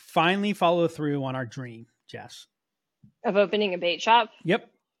to finally follow through on our dream, Jess, of opening a bait shop. Yep.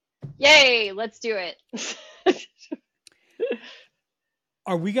 Yay! Let's do it.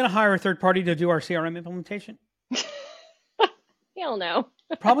 Are we going to hire a third party to do our CRM implementation? Hell no.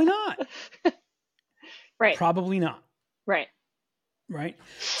 Probably not. Right. Probably not. Right. Right.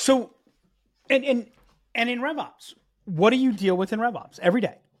 So, and in RevOps, what do you deal with in RevOps every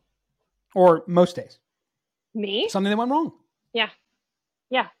day, or most days? Me? Something that went wrong. Yeah.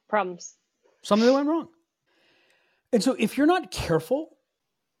 Yeah. Problems. Something that went wrong. And so, if you're not careful,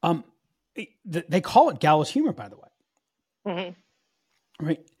 they call it gallows humor, by the way. Mm-hmm.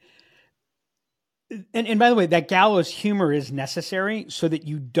 Right. and by the way, that gallows humor is necessary so that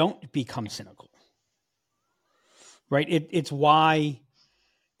you don't become cynical, right? It's why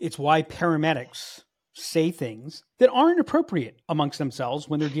paramedics say things that aren't appropriate amongst themselves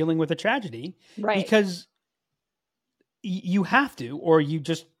when they're dealing with a tragedy, Right. because you have to, or you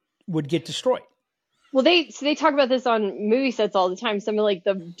just would get destroyed. Well, they talk about this on movie sets all the time. Some of like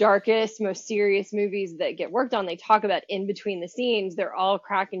the darkest, most serious movies that get worked on, they talk about in between the scenes, they're all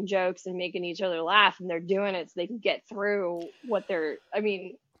cracking jokes and making each other laugh, and they're doing it so they can get through what they're. I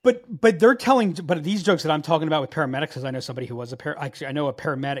mean, But they're telling, but these jokes that I'm talking about with paramedics, because I know somebody who was I know a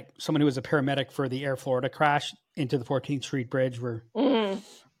paramedic, someone who was a paramedic for the Air Florida crash into the 14th Street Bridge, where,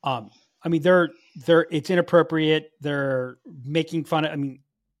 I mean, it's inappropriate. They're making fun of. I mean,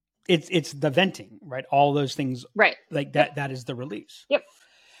 it's the venting, right? All those things, right? Like that. That is the release. Yep.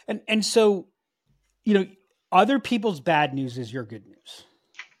 And so, you know, other people's bad news is your good news.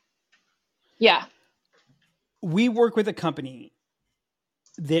 Yeah. We work with a company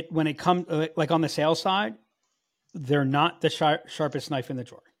that when it comes, like on the sales side, they're not the sharpest knife in the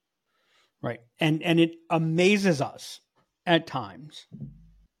drawer, right? And it amazes us at times.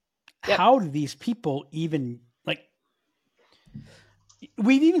 Yep. How do these people even, like,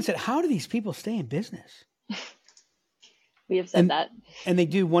 we've even said, how do these people stay in business? We have said that. And they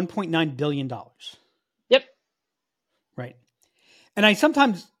do $1.9 billion. Yep. Right. And I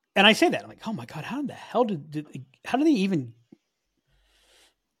sometimes, and I say that, I'm like, oh my God, how the hell how do they even,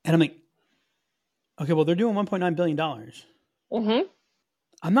 and I'm like, okay, well, they're doing $1.9 billion. Mm-hmm.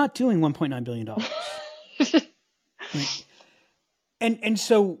 I'm not doing $1.9 billion. Right. And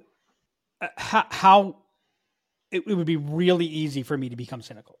so how it would be really easy for me to become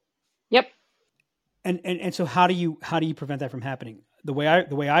cynical. Yep. And so how do you prevent that from happening? The way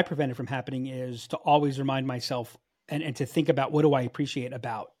I prevent it from happening is to always remind myself and to think about, what do I appreciate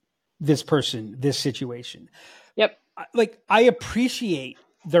about this person, this situation? Yep. I appreciate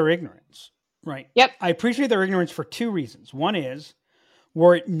their ignorance, right? Yep. I appreciate their ignorance for two reasons. One is,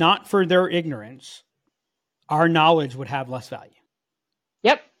 were it not for their ignorance, our knowledge would have less value.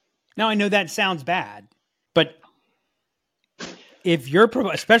 Yep. Now, I know that sounds bad, but if you're,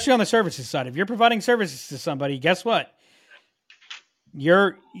 especially on the services side, if you're providing services to somebody, guess what?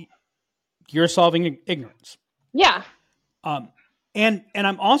 You're solving ignorance. Yeah. And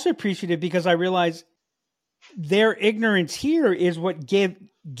I'm also appreciative because I realize their ignorance here is what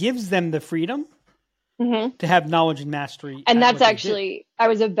gives them the freedom to have knowledge and mastery. And that's actually, I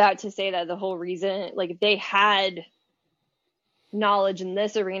was about to say that the whole reason, like if they had knowledge in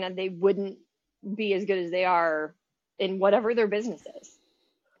this arena, they wouldn't be as good as they are in whatever their business is.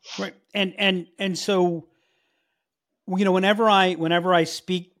 Right. And so, you know, whenever I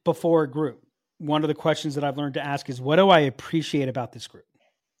speak before a group, one of the questions that I've learned to ask is, what do I appreciate about this group?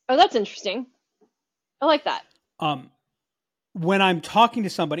 Oh, that's interesting. I like that. When I'm talking to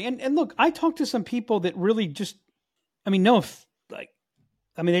somebody, and look, I talk to some people that really just, I mean,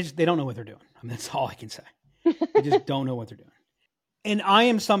 they don't know what they're doing. I mean, that's all I can say. They just don't know what they're doing. And I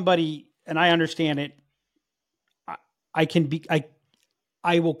am somebody, and I understand it.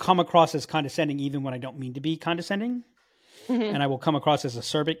 I will come across as condescending even when I don't mean to be condescending. Mm-hmm. And I will come across as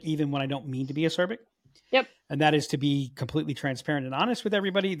acerbic even when I don't mean to be acerbic. Yep. And that is to be completely transparent and honest with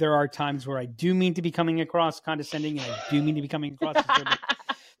everybody. There are times where I do mean to be coming across condescending, and I do mean to be coming across acerbic.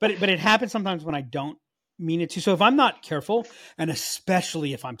 But it happens sometimes when I don't mean it to. So if I'm not careful, and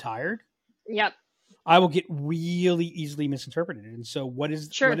especially if I'm tired, yep, I will get really easily misinterpreted. And so what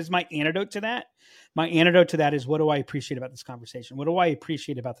is my antidote to that? My antidote to that is, what do I appreciate about this conversation? What do I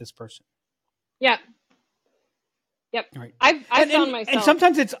appreciate about this person? Yep. Yep. Right. I've found myself. And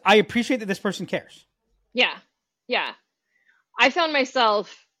sometimes it's, I appreciate that this person cares. Yeah. Yeah. I found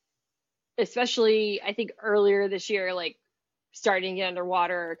myself, especially I think earlier this year, like starting to get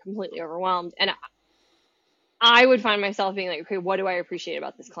underwater, completely overwhelmed. And I would find myself being like, okay, what do I appreciate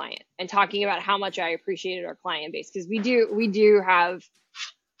about this client? And talking about how much I appreciated our client base. Because we've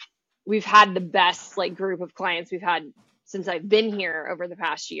had the best like group of clients we've had since I've been here over the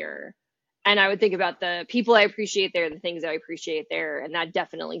past year. And I would think about the people I appreciate there, the things I appreciate there. And that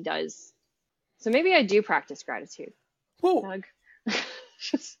definitely does. So maybe I do practice gratitude. Well,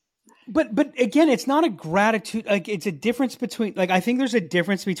 but again, it's not a gratitude. Like, it's a difference between, like, I think there's a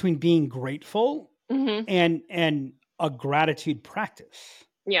difference between being grateful and a gratitude practice.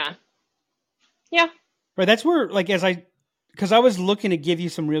 Yeah. Yeah. Right. That's where, like, because I was looking to give you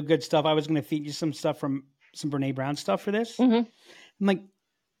some real good stuff. I was going to feed you some stuff from some Brene Brown stuff for this. Mm-hmm. I'm like,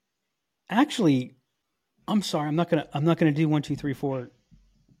 actually, I'm sorry. I'm not gonna do 1, 2, 3, 4.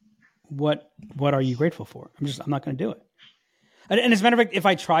 What are you grateful for? I'm not going to do it. And as a matter of fact, if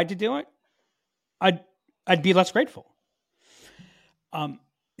I tried to do it, I'd be less grateful.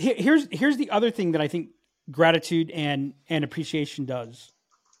 Here's the other thing that I think gratitude and appreciation does.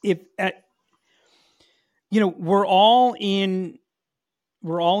 We're all in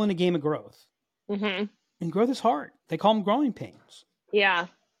a game of growth, Mm-hmm. and growth is hard. They call them growing pains, Yeah.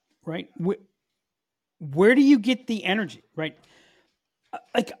 right? Where do you get the energy, right?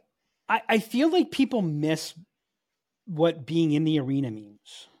 Like, I feel like people miss what being in the arena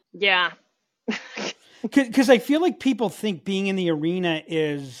means. Yeah. Because I feel like people think being in the arena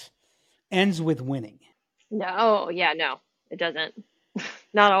ends with winning. No. Yeah. No, it doesn't.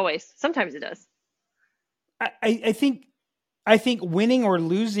 Not always. Sometimes it does. I think winning or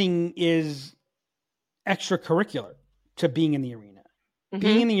losing is extracurricular to being in the arena. Mm-hmm.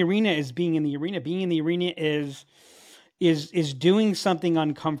 Being in the arena is being in the arena. Being in the arena is doing something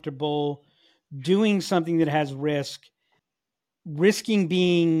uncomfortable, doing something that has risk,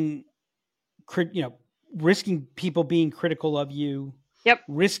 risking risking people being critical of you. Yep.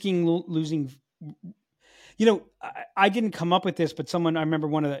 Risking losing. I didn't come up with this, but I remember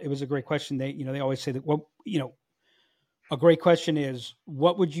it was a great question. They always say that, a great question is,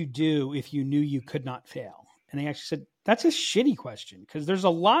 what would you do if you knew you could not fail? And they actually said, that's a shitty question, because there's a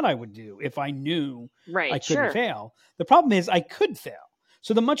lot I would do if I knew I couldn't fail. The problem is I could fail.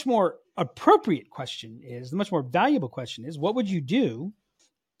 So the much more appropriate question the much more valuable question is, what would you do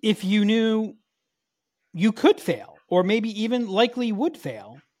if you knew you could fail, or maybe even likely would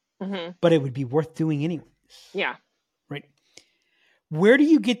fail, mm-hmm. but it would be worth doing anyways? Yeah. Right. Where do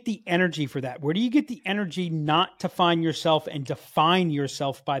you get the energy for that? Where do you get the energy not to find yourself and define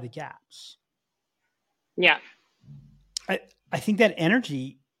yourself by the gaps? Yeah. I think that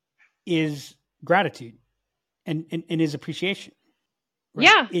energy is gratitude and is appreciation.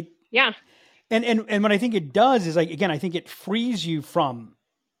 Right? Yeah. And what I think it does is, I think it frees you from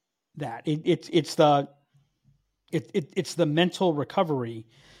that. It's the mental recovery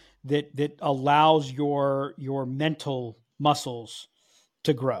that allows your mental muscles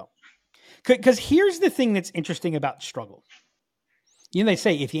to grow. Because here's the thing that's interesting about struggle. They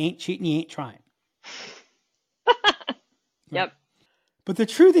say, if you ain't cheating, you ain't trying. Right? Yep. But the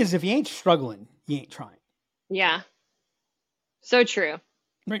truth is, if you ain't struggling, you ain't trying. Yeah. So true.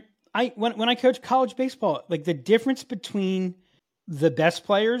 Right. When I coach college baseball, like, the difference between the best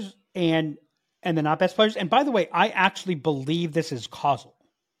players and the not best players. And by the way, I actually believe this is causal,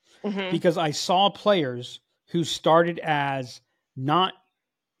 Mm-hmm. because I saw players who started as not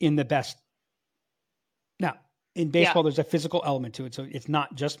in the best. Now, in baseball, there's a physical element to it, so it's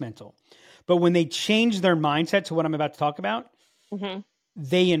not just mental. But when they changed their mindset to what I'm about to talk about, Mm-hmm.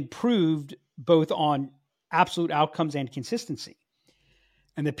 they improved both on absolute outcomes and consistency.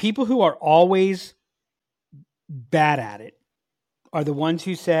 And the people who are always bad at it are the ones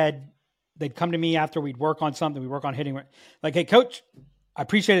who said, they'd come to me after we'd work on something, we'd work on hitting, like, hey, coach, I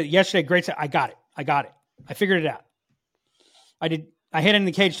appreciate it yesterday. Great. I got it. I figured it out. I hit in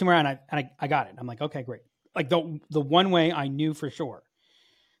the cage somewhere and I got it. I'm like, okay, great. Like, the one way I knew for sure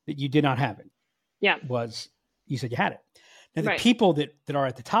that you did not have it, was you said you had it. Now, the people that are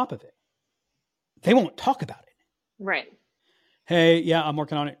at the top of it, they won't talk about it. Right. Hey, yeah, I'm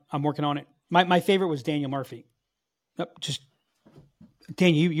working on it. My favorite was Daniel Murphy. Just,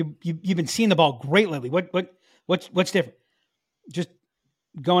 Daniel, you've been seeing the ball great lately. What's different? Just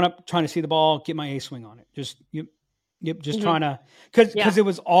going up, trying to see the ball, get my A swing on it. Just Mm-hmm. trying to, because it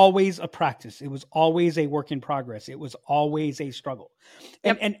was always a practice. It was always a work in progress. It was always a struggle.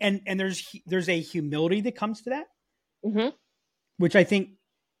 And there's a humility that comes to that, Mm-hmm. which I think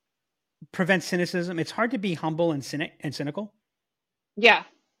prevents cynicism. It's hard to be humble and cynical. Yeah,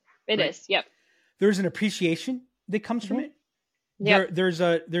 it Right? is. Yep. There's an appreciation that comes from it. Yep. There's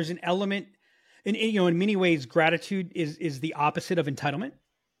an element, in many ways, gratitude is the opposite of entitlement.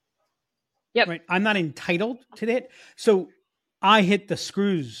 Yep. Right. I'm not entitled to that. So I hit the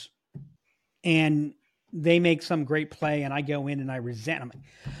screws and they make some great play and I go in and I resent. I'm like,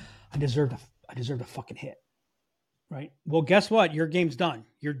 I deserve a fucking hit. Right. Well, guess what? Your game's done.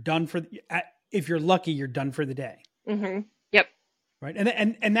 You're done if you're lucky, you're done for the day. Mm-hmm. Yep. Right.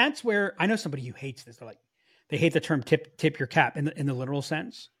 And that's where I know somebody who hates this. They hate the term tip your cap in the literal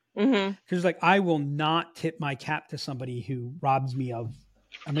sense. Mm-hmm. Because I will not tip my cap to somebody who robs me of.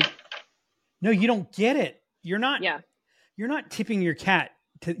 I'm like, no, you don't get it. You're not. Yeah. You're not tipping your cat.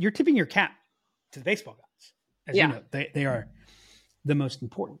 You're tipping your cap to the baseball gods. As you know, they are the most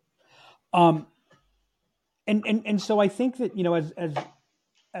important. And so I think that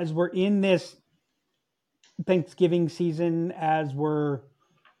as we're in this Thanksgiving season, isn't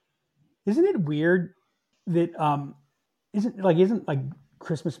it weird that isn't like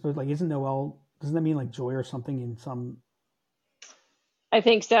Christmas, but like isn't Noel Doesn't that mean like joy or something in some? I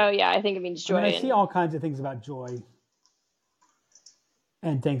think so. Yeah, I think it means joy. I see all kinds of things about joy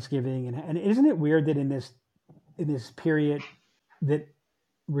and Thanksgiving, and isn't it weird that in this period that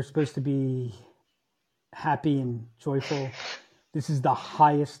we're supposed to be happy and joyful, this is the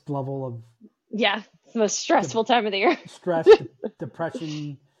highest level of it's the most stressful time of the year. Stress,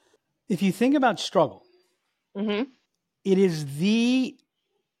 depression. If you think about struggle, Mm-hmm. it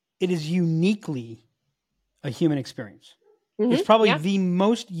is uniquely a human experience. Mm-hmm. It's probably the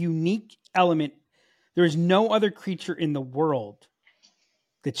most unique element. There is no other creature in the world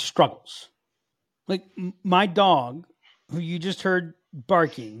that struggles. Like my dog, who you just heard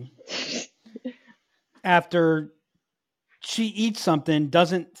barking, after she eats something,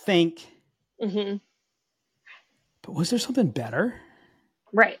 doesn't think, Mm-hmm. but was there something better?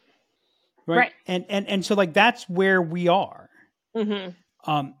 Right. And so like that's where we are.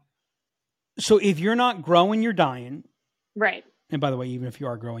 Mm-hmm. So if you're not growing, you're dying. Right. And by the way, even if you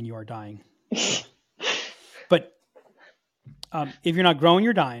are growing, you are dying. But if you're not growing,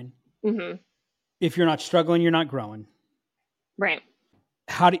 you're dying. Mm-hmm. If you're not struggling, you're not growing. Right.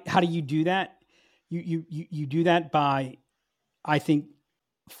 How do you do that? You do that by, I think,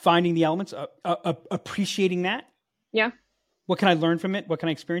 finding the elements, appreciating that. Yeah. What can I learn from it? What can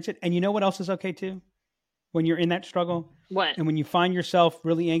I experience it? And you know what else is okay too? When you're in that struggle? What? And when you find yourself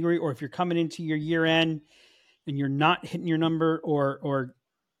really angry, or if you're coming into your year end and you're not hitting your number, or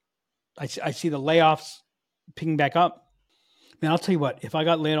I see the layoffs picking back up. Man, I'll tell you what, if I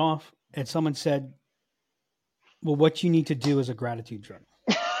got laid off and someone said, well, what you need to do is a gratitude journal.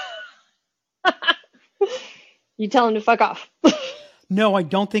 You tell him to fuck off. No, I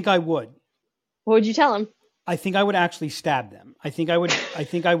don't think I would. What would you tell him? I think I would actually stab them. I think I would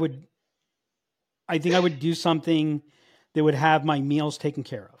do something that would have my meals taken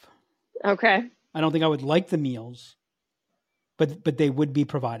care of. Okay. I don't think I would like the meals, but they would be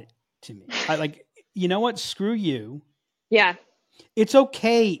provided to me. You know what? Screw you. Yeah. It's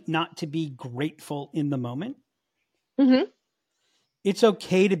okay not to be grateful in the moment. Mm-hmm. It's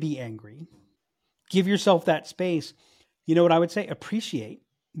okay to be angry. Give yourself that space. You know what I would say? Appreciate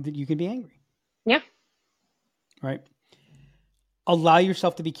that you can be angry. Yeah. Right? Allow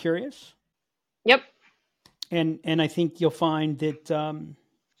yourself to be curious. Yep. And I think you'll find that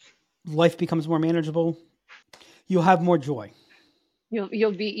life becomes more manageable. You'll have more joy.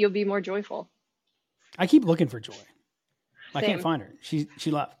 You'll be more joyful. I keep looking for joy. I Same. can't find her. She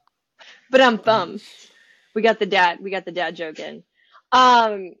left. But we got the dad joke in.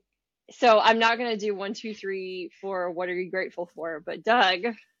 So I'm not gonna do 1, 2, 3, 4. What are you grateful for? But Doug,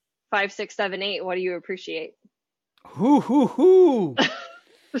 5, 6, 7, 8. What do you appreciate? Hoo.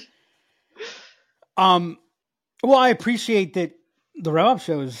 Well, I appreciate that the Rev Up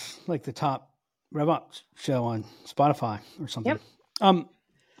Show is like the top Rev Up show on Spotify or something. Yep. No,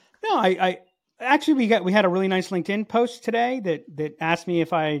 I actually we had a really nice LinkedIn post today that asked me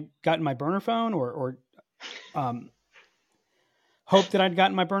if I gotten my burner phone or hoped that I'd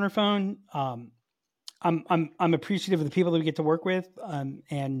gotten my burner phone. I'm appreciative of the people that we get to work with,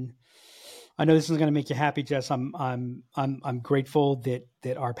 and I know this is going to make you happy, Jess. I'm grateful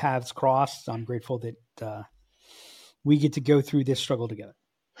that our paths crossed. I'm grateful that we get to go through this struggle together.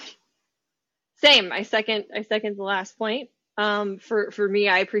 Same. I second the last point. For me,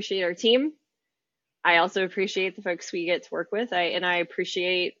 I appreciate our team. I also appreciate the folks we get to work with. I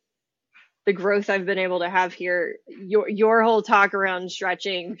appreciate the growth I've been able to have here. Your whole talk around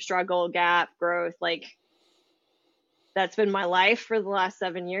stretching, struggle, gap, growth, like that's been my life for the last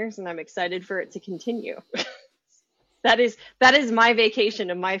 7 years, and I'm excited for it to continue. That is my vacation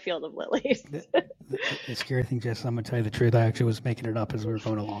in my field of lilies. The scary thing, Jess, I'm going to tell you the truth. I actually was making it up as we were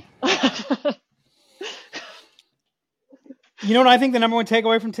going along. You know what I think the number one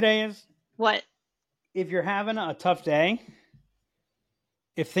takeaway from today is? What? If you're having a tough day,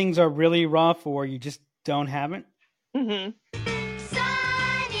 if things are really rough or you just don't have it, Mm-hmm.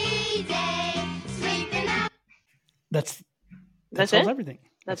 Sunny day, sleeping out. that That's solves it? everything.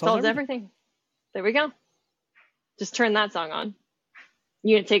 That solves everything. There we go. Just turn that song on.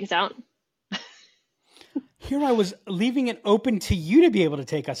 You gonna take us out? Here I was leaving it open to you to be able to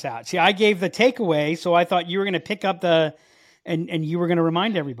take us out. See, I gave the takeaway, so I thought you were going to pick up and you were going to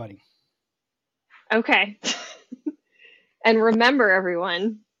remind everybody. Okay. And remember,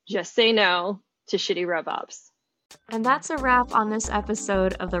 everyone, just say no to shitty Rev Ops. And that's a wrap on this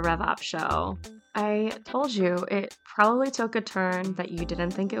episode of the Rev Op Show. I told you it probably took a turn that you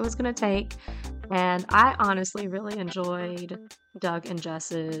didn't think it was going to take, and I honestly really enjoyed Doug and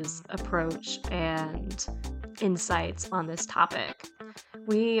Jess's approach and insights on this topic.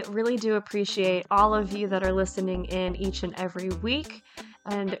 We really do appreciate all of you that are listening in each and every week.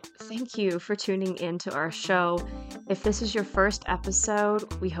 And thank you for tuning in to our show. If this is your first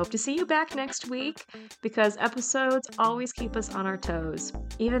episode, we hope to see you back next week because episodes always keep us on our toes.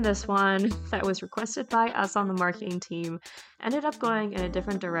 Even this one that was requested by us on the marketing team ended up going in a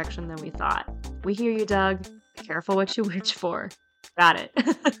different direction than we thought. We hear you, Doug. Be careful what you wish for. Got it.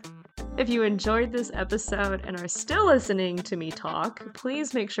 If you enjoyed this episode and are still listening to me talk,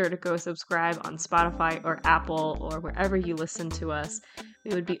 please make sure to go subscribe on Spotify or Apple or wherever you listen to us.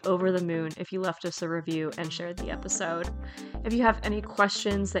 We would be over the moon if you left us a review and shared the episode. If you have any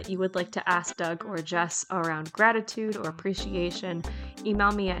questions that you would like to ask Doug or Jess around gratitude or appreciation,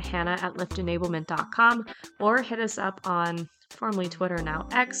 email me at hannah@liftenablement.com or hit us up on formerly Twitter, now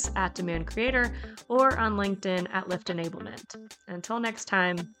X, @DemandCreator, or on LinkedIn @LiftEnablement. Until next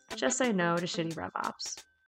time, just say no to shitty RevOps.